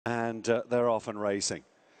and they're off and racing.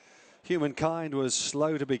 Humankind was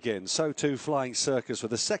slow to begin, so too Flying Circus for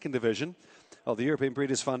the second division of the European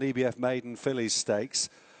Breeders' Fund EBF Maiden Fillies Stakes.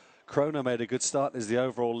 Krona made a good start as the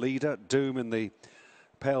overall leader. Doom in the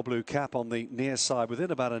pale blue cap on the near side,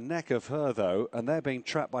 within about a neck of her though, and they're being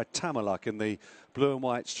trapped by Tamalak in the blue and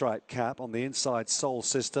white striped cap. On the inside, Soul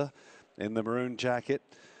Sister in the maroon jacket.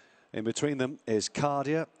 In between them is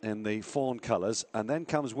Cardia in the fawn colours, and then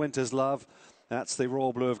comes Winter's Love. That's the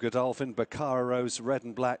royal blue of Godolphin. Baccara Rose, red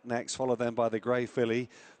and black next, followed then by the grey filly.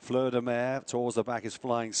 Fleur de Mer. Towards the back is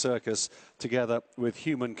Flying Circus, together with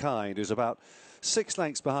Humankind, who's about 6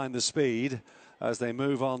 lengths behind the speed as they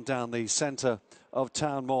move on down the centre of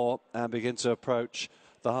Town Moor and begin to approach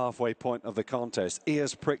the halfway point of the contest.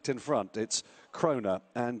 Ears pricked in front. It's Krona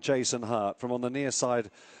and Jason Hart. From on the near side,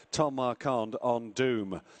 Tom Marquand on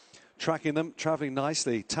Doom. Tracking them, travelling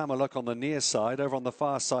nicely, Tamaluk on the near side. Over on the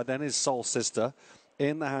far side then is Soul Sister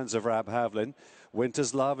in the hands of Rab Havlin.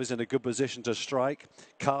 Winter's Love is in a good position to strike.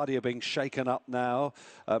 Cardia being shaken up now.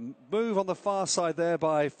 Move on the far side there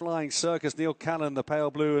by Flying Circus. Neil Cannon, the pale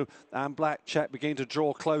blue and black check, begin to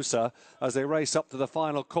draw closer as they race up to the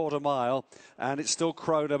final quarter mile. And it's still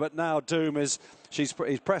Krona, but now Doom is... He's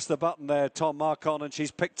pressed the button there, Tom Marcon, and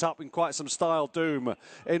she's picked up in quite some style. Doom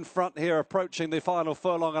in front here, approaching the final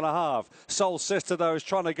furlong and a half. Soul Sister, though, is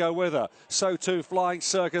trying to go with her. So too Flying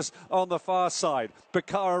Circus on the far side.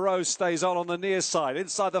 Baccara Rose stays on the near side.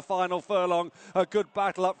 Inside the final furlong, a good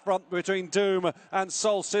battle up front between Doom and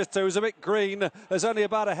Soul Sister, who's a bit green. There's only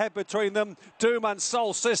about a head between them. Doom and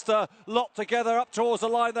Soul Sister locked together up towards the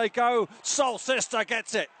line they go. Soul Sister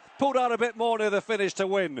gets it. Pulled out a bit more near the finish to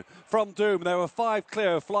win from Doom. There were 5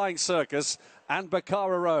 clear of Flying Circus and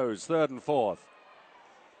Baccara Rose, 3rd and 4th.